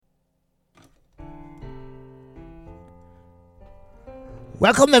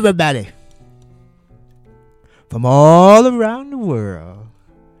Welcome, everybody, from all around the world.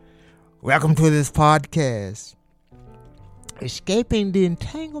 Welcome to this podcast, Escaping the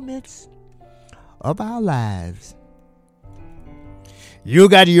Entanglements of Our Lives. You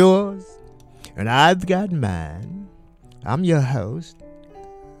got yours, and I've got mine. I'm your host.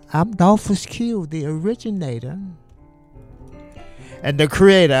 I'm Dolphus Q, the originator and the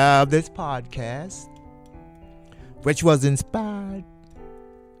creator of this podcast, which was inspired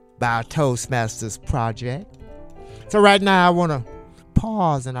by our Toastmasters project. So right now I want to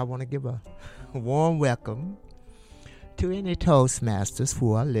pause and I want to give a warm welcome to any Toastmasters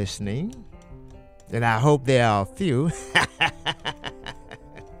who are listening. And I hope there are a few.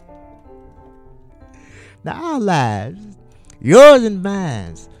 Now our lives, yours and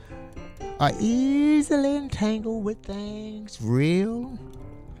mine, are easily entangled with things real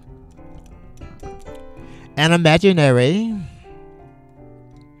and imaginary.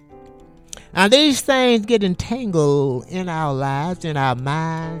 Now these things get entangled in our lives, in our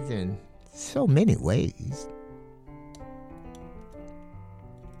minds, in so many ways.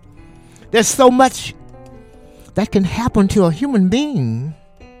 There's so much that can happen to a human being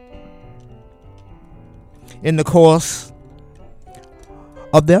in the course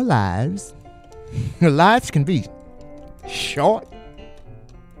of their lives. Their lives can be short,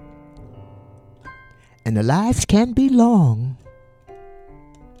 and the lives can be long.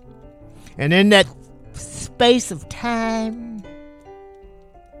 And in that space of time,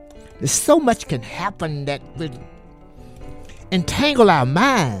 there's so much can happen that would entangle our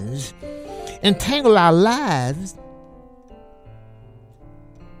minds, entangle our lives,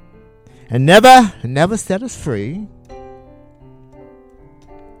 and never set us free.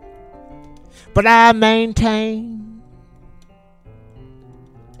 But I maintain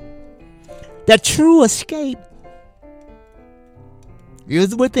that true escape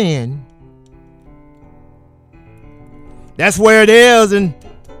is within. That's where it is, and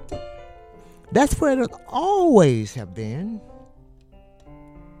that's where it always have been.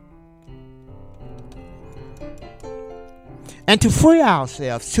 And to free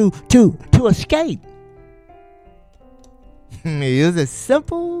ourselves, to escape, is as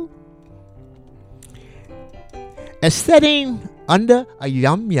simple as sitting under a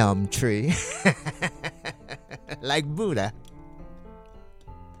yum-yum tree, like Buddha.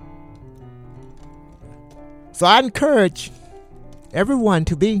 So I encourage everyone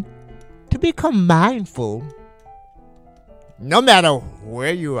to become mindful. No matter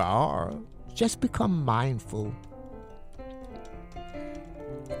where you are, just become mindful.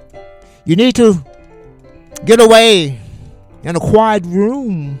 You need to get away in a quiet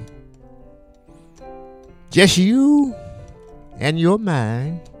room. Just you and your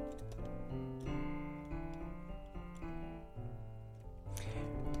mind.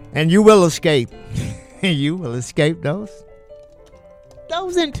 And you will escape. You will escape those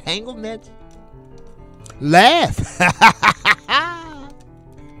entanglements. Laugh.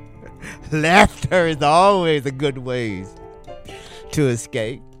 Laughter is always a good way to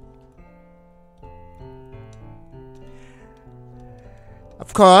escape.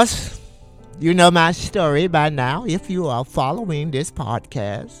 Of course, you know my story by now if you are following this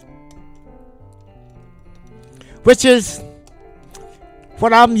podcast, which is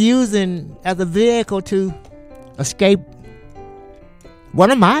what I'm using as a vehicle to escape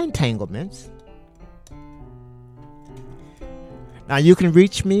one of my entanglements. Now you can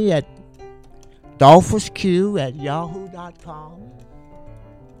reach me at dolphusq@yahoo.com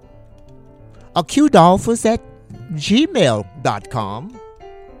or qdolphus@gmail.com.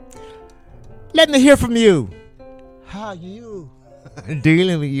 Let me hear from you. How you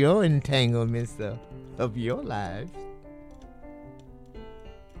dealing with your entanglements of your life?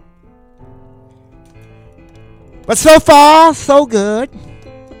 But so far, so good.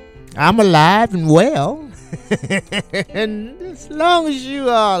 I'm alive and well. And as long as you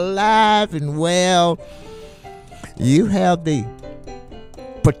are alive and well, you have the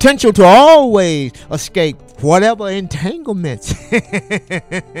potential to always escape whatever entanglements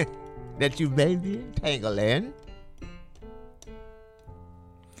that you may be entangled in.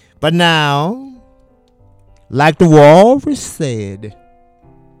 But now, like the walrus said,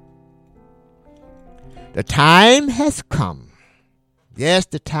 the time has come. Yes,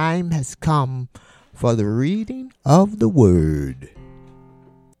 the time has come for the reading of the Word.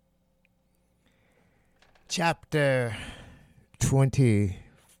 Chapter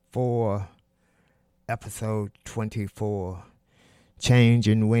 24, Episode 24,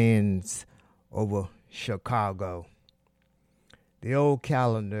 Changing Winds over Chicago. The old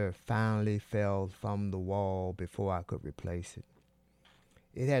calendar finally fell from the wall before I could replace it.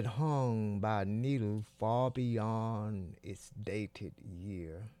 It had hung by a needle far beyond its dated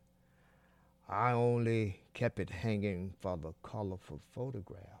year. I only kept it hanging for the colorful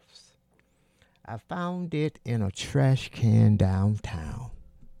photographs. I found it in a trash can downtown.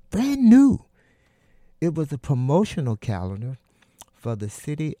 Brand new. It was a promotional calendar for the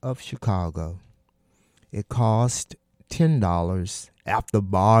city of Chicago. It cost $10 after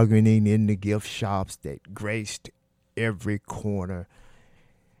bargaining in the gift shops that graced every corner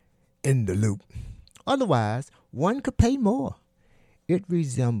in the loop. Otherwise, one could pay more. It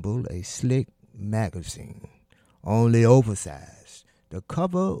resembled a slick magazine, only oversized. The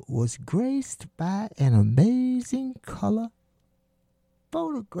cover was graced by an amazing color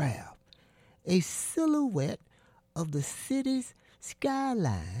photograph, a silhouette of the city's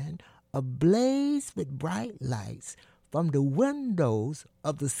skyline ablaze with bright lights from the windows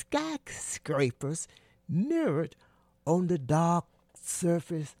of the skyscrapers mirrored on the dark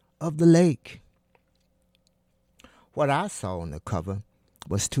surface of the lake. What I saw on the cover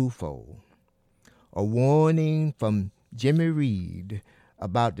was twofold. A warning from Jimmy Reed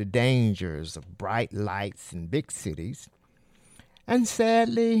about the dangers of bright lights in big cities, and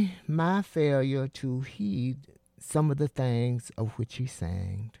sadly, my failure to heed some of the things of which he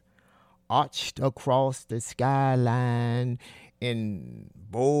sang. Arched across the skyline in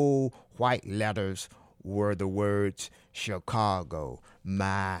bold white letters were the words, Chicago,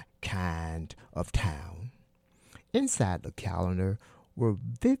 my kind of town. Inside the calendar were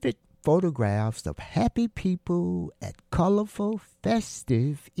vivid photographs of happy people at colorful,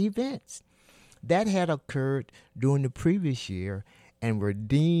 festive events that had occurred during the previous year and were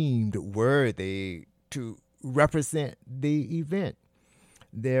deemed worthy to represent the event.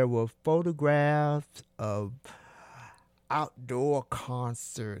 There were photographs of outdoor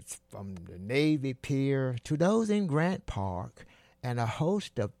concerts from the Navy Pier to those in Grant Park and a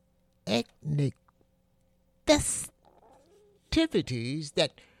host of ethnic festivities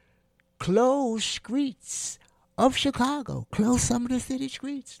that closed streets of Chicago, closed some of the city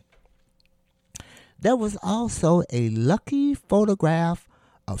streets. There was also a lucky photograph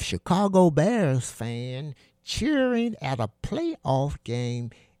of Chicago Bears fan cheering at a playoff game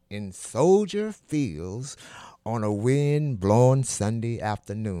in Soldier Fields on a wind-blown Sunday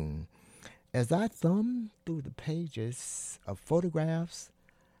afternoon. As I thumbed through the pages of photographs,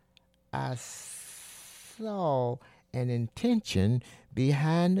 I saw an intention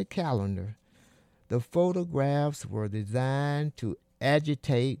behind the calendar. The photographs were designed to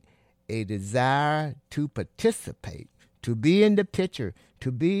agitate a desire to participate, to be in the picture,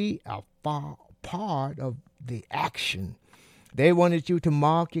 to be a part of the action. They wanted you to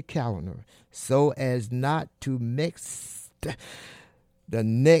mark your calendar so as not to mix the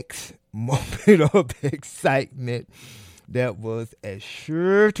next moment of excitement that was as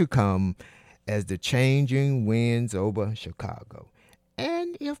sure to come as the changing winds over Chicago.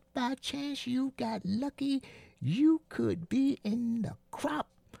 And if by chance you got lucky, you could be in the crop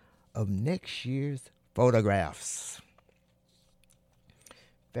of next year's photographs.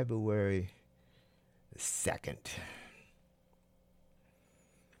 February 2nd.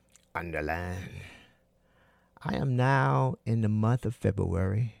 Underline. I am now in the month of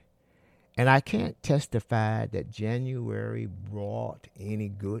February, and I can't testify that January brought any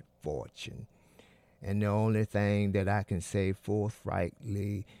good fortune. And the only thing that I can say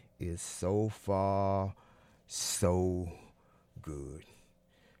forthrightly is so far, so good.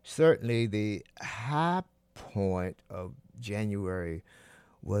 Certainly the high point of January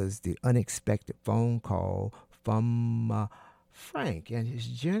was the unexpected phone call from Frank and his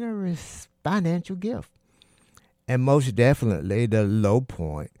generous financial gift. And most definitely the low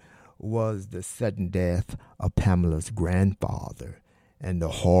point was the sudden death of Pamela's grandfather and the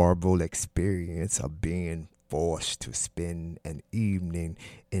horrible experience of being forced to spend an evening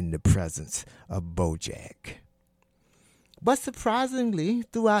in the presence of Bojack. But surprisingly,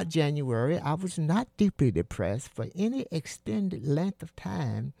 throughout January, I was not deeply depressed for any extended length of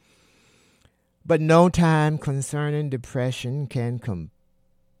time. But no time concerning depression can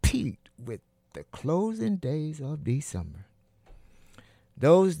compete with the closing days of December.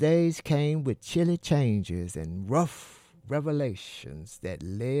 Those days came with chilly changes and rough revelations that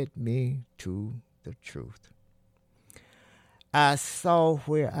led me to the truth. I saw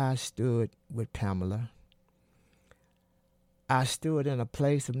where I stood with Pamela. I stood in a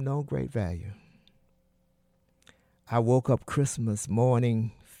place of no great value. I woke up Christmas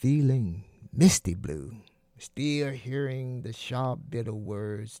morning feeling misty blue, still hearing the sharp, bitter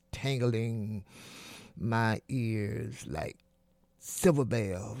words tangling my ears like silver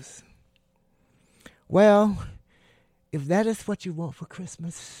bells. Well, if that is what you want for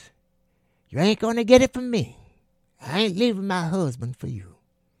Christmas, you ain't going to get it from me. I ain't leaving my husband for you.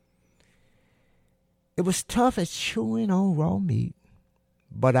 It was tough as chewing on raw meat,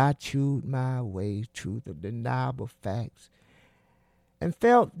 but I chewed my way through the deniable facts and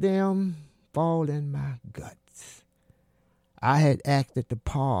felt them fall in my guts. I had acted the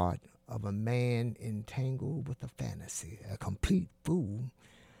part of a man entangled with a fantasy, a complete fool.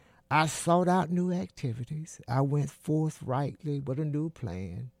 I sought out new activities. I went forthrightly with a new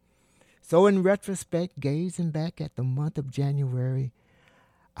plan. So in retrospect, gazing back at the month of January,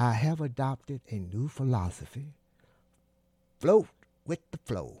 I have adopted a new philosophy. Float with the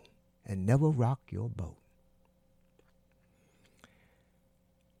flow and never rock your boat.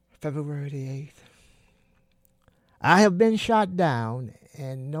 February the 8th. I have been shot down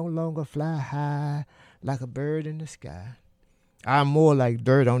and no longer fly high like a bird in the sky. I'm more like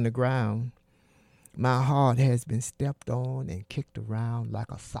dirt on the ground. My heart has been stepped on and kicked around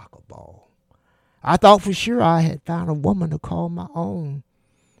like a soccer ball. I thought for sure I had found a woman to call my own.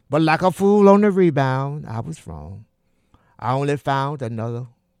 But like a fool on the rebound, I was wrong. I only found another,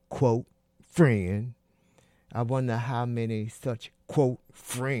 quote, friend. I wonder how many such, quote,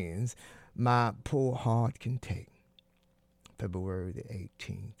 friends my poor heart can take. February the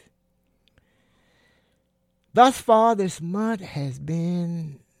 18th. Thus far, this month has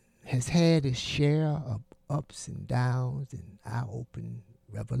had its share of ups and downs and eye-opening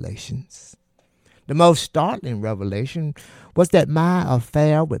revelations. The most startling revelation was that my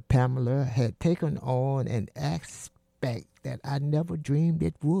affair with Pamela had taken on an aspect that I never dreamed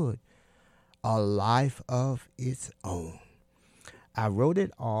it would, a life of its own. I wrote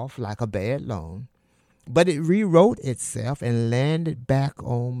it off like a bad loan, but it rewrote itself and landed back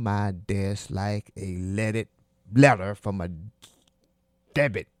on my desk like a letter from a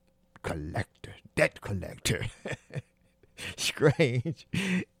debt collector. Strange.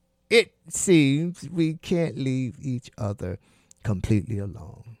 It seems we can't leave each other completely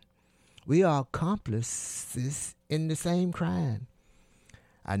alone. We are accomplices in the same crime.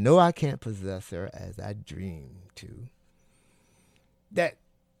 I know I can't possess her as I dreamed to. That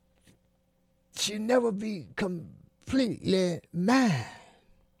she'll never be completely mine.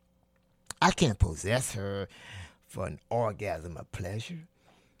 I can't possess her for an orgasm of pleasure,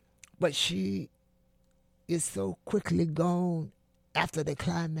 but she is so quickly gone after the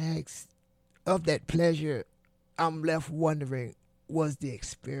climax of that pleasure. I'm left wondering, was the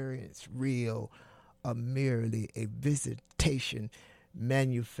experience real or merely a visitation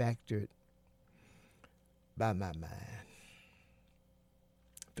manufactured by my mind?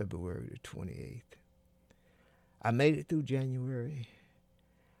 February the 28th. I made it through January.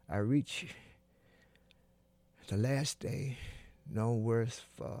 I reached the last day, no worse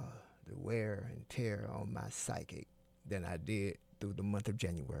for the wear and tear on my psyche than I did through the month of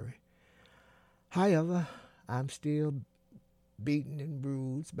January. However, I'm still beaten and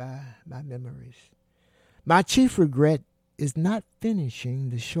bruised by my memories. My chief regret is not finishing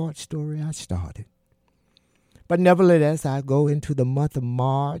the short story I started. But nevertheless, I go into the month of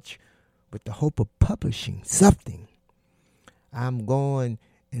March with the hope of publishing something. I'm going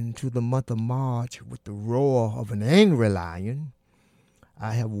into the month of March with the roar of an angry lion.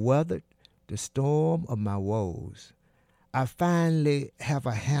 I have weathered the storm of my woes. I finally have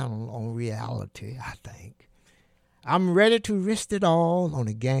a handle on reality, I think. I'm ready to risk it all on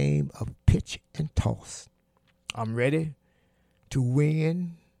a game of pitch and toss. I'm ready to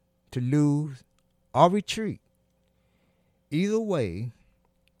win, to lose, or retreat. Either way,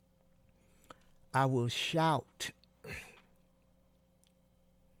 I will shout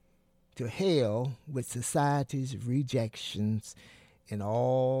to hell with society's rejections in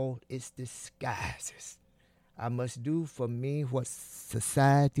all its disguises. I must do for me what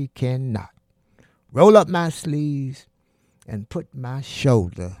society cannot. Roll up my sleeves and put my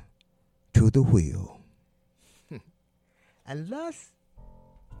shoulder to the wheel. And thus,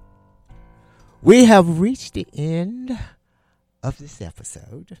 we have reached the end of this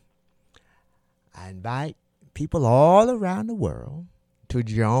episode. I invite people all around the world to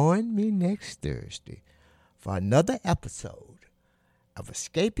join me next Thursday for another episode of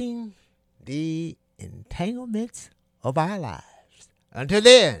Escaping the Entanglements of Our Lives. Until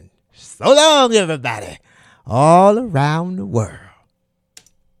then, so long, everybody, all around the world.